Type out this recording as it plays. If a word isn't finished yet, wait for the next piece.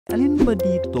Alin ba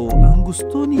dito ang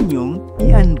gusto ninyong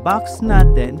i-unbox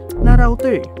natin na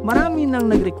router? Marami nang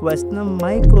nag-request ng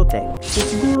Mikrotik. So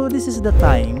siguro this is the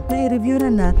time na i-review na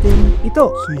natin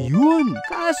ito. So yun!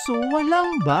 Kaso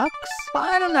walang box?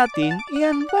 Paano natin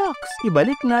i-unbox?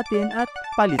 Ibalik natin at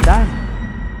palitan.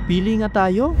 Pili nga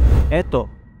tayo. Eto.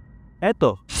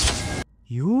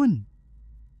 Yun.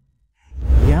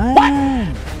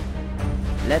 Yan.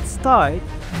 Let's start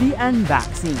the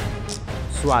unboxing.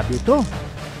 Swabe to.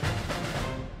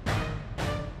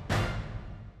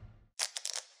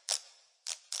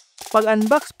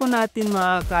 Pag-unbox po natin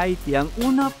mga ka-IT, ang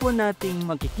una po nating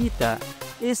makikita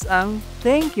is ang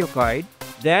thank you card.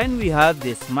 Then we have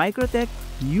this Mikrotik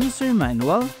user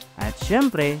manual at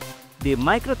syempre, the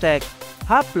Mikrotik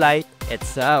HAP Lite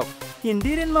itself.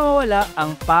 Hindi rin mawawala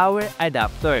ang power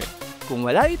adapter. Kung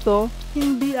wala ito,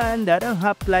 hindi aandar ang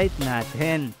HAP Lite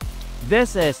natin.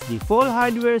 This is the full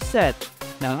hardware set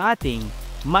ng ating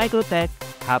Mikrotik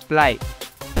HAP Lite.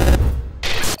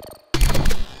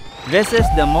 This is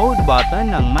the mode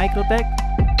button ng Mikrotik.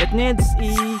 It needs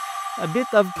a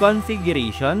bit of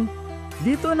configuration.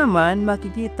 Dito naman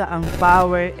makikita ang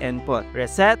power input,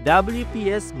 reset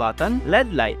WPS button,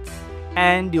 LED lights,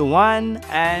 and the WAN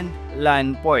and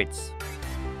LAN ports.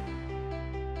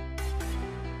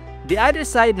 The other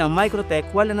side ng Mikrotik,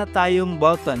 wala na tayong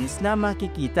buttons na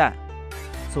makikita.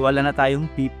 So wala na tayong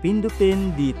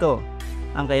pipindutin dito.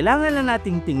 Ang kailangan na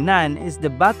nating tingnan is the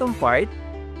bottom part,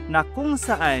 na kung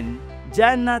saan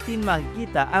dyan natin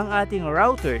makikita ang ating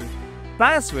router,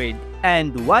 password,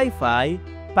 and Wi-Fi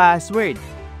password.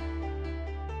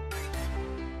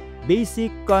 Basic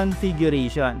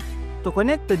configuration. To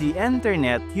connect to the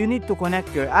internet, you need to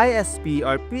connect your ISP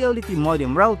or PLDT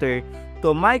modem router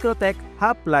to Mikrotik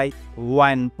HAP Lite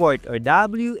WAN port or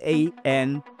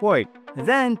WAN port.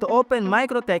 Then, to open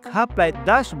Mikrotik HAP Lite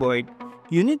dashboard,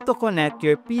 you need to connect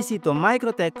your PC to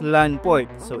Mikrotik LAN port.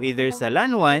 So either sa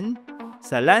LAN 1,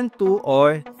 sa LAN 2,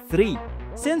 or 3.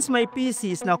 Since my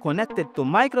PC is now connected to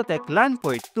Mikrotik LAN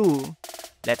port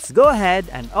 2, let's go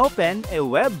ahead and open a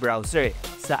web browser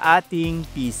sa ating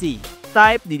PC.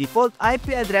 Type the default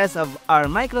IP address of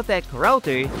our Mikrotik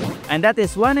router, and that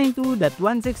is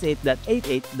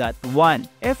 192.168.88.1.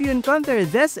 If you encounter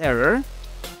this error,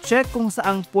 check kung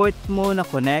saang port mo na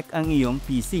connect ang iyong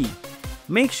PC.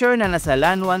 Make sure na nasa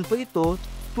LAN 1 po ito,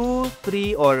 2,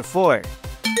 3, or 4.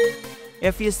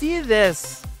 If you see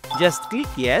this, just click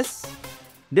yes.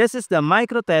 This is the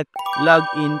Mikrotik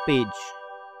login page.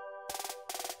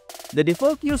 The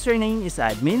default username is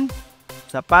admin.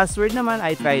 Sa password naman,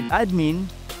 I tried admin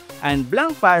and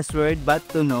blank password but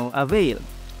to no avail.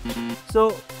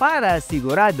 So, para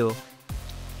sigurado,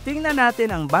 tingnan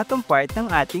natin ang bottom part ng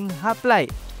ating HAP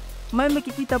Lite. May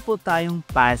makikita po tayong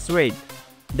password.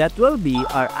 That will be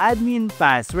our admin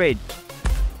password.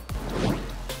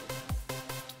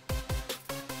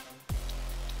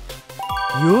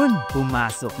 Yun,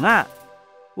 pumasok nga.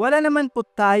 Wala naman po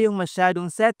tayong masyadong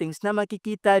settings na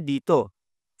makikita dito.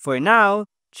 For now,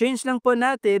 change lang po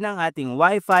natin ang ating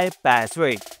Wi-Fi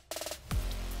password.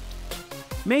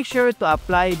 Make sure to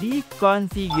apply the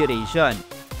configuration.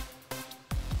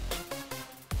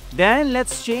 Then,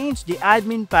 let's change the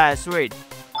admin password.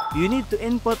 You need to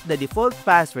input the default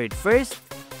password first,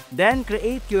 then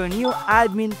create your new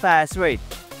admin password.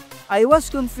 I was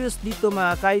confused dito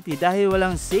mga ka-IT dahil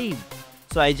walang save.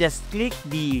 So I just click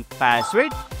the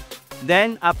password,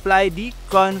 then apply the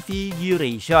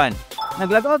configuration.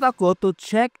 Nag-logout ako to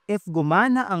check if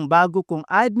gumana ang bago kong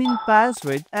admin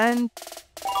password and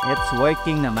it's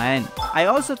working naman. I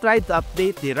also tried to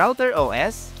update the router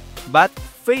OS but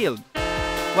failed.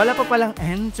 Wala pa palang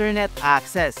internet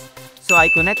access. So I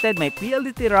connected my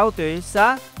PLDT router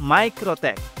sa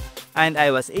Mikrotik and I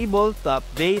was able to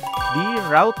update the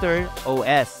router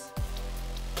OS.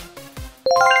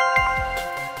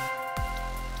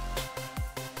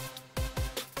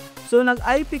 So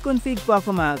nag-IP config po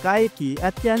ako mga ka-IT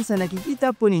at yan sa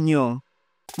nakikita po ninyo,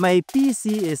 my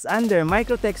PC is under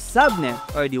Mikrotik subnet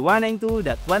or the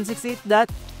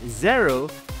 192.168.0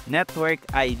 network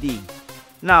ID.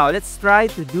 Now let's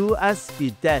try to do a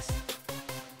speed test.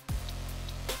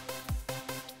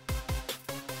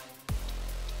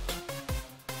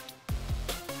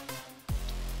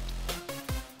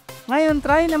 Ngayon,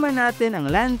 try naman natin ang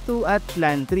LAN 2 at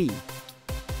LAN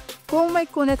 3. Kung may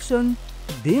connection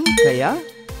din kaya?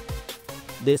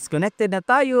 Disconnected na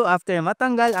tayo after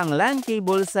matanggal ang LAN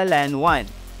cable sa LAN 1.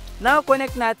 Now,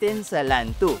 connect natin sa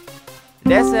LAN 2.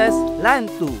 This is LAN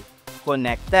 2.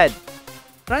 Connected.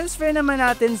 Transfer naman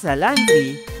natin sa LAN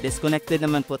 3. Disconnected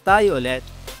naman po tayo ulit.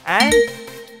 And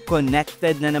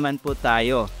connected na naman po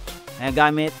tayo. na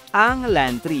gamit ang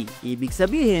LAN 3. Ibig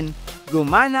sabihin,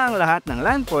 gumana ang lahat ng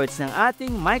LAN ports ng ating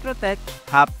Mikrotik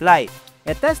HAP Lite.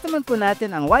 E-test naman po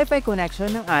natin ang Wi-Fi connection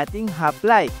ng ating HAP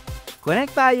Lite.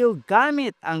 Connect tayo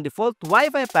gamit ang default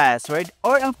Wi-Fi password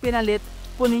or ang pinalit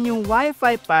po ninyong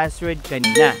Wi-Fi password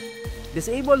kanina.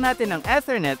 Disable natin ang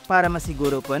Ethernet para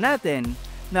masiguro po natin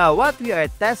na what we are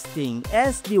testing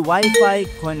is the Wi-Fi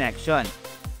connection.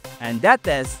 And that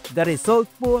is the result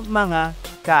po mga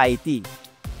ka-IT.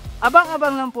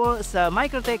 Abang-abang lang po sa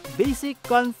Mikrotik basic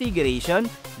configuration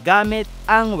gamit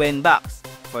ang WinBox.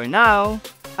 For now,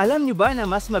 alam nyo ba na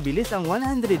mas mabilis ang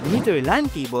 100 meter LAN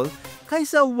cable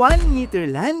kaysa 1 meter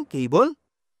LAN cable?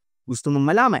 Gusto mong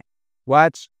malaman?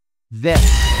 Watch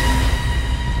this!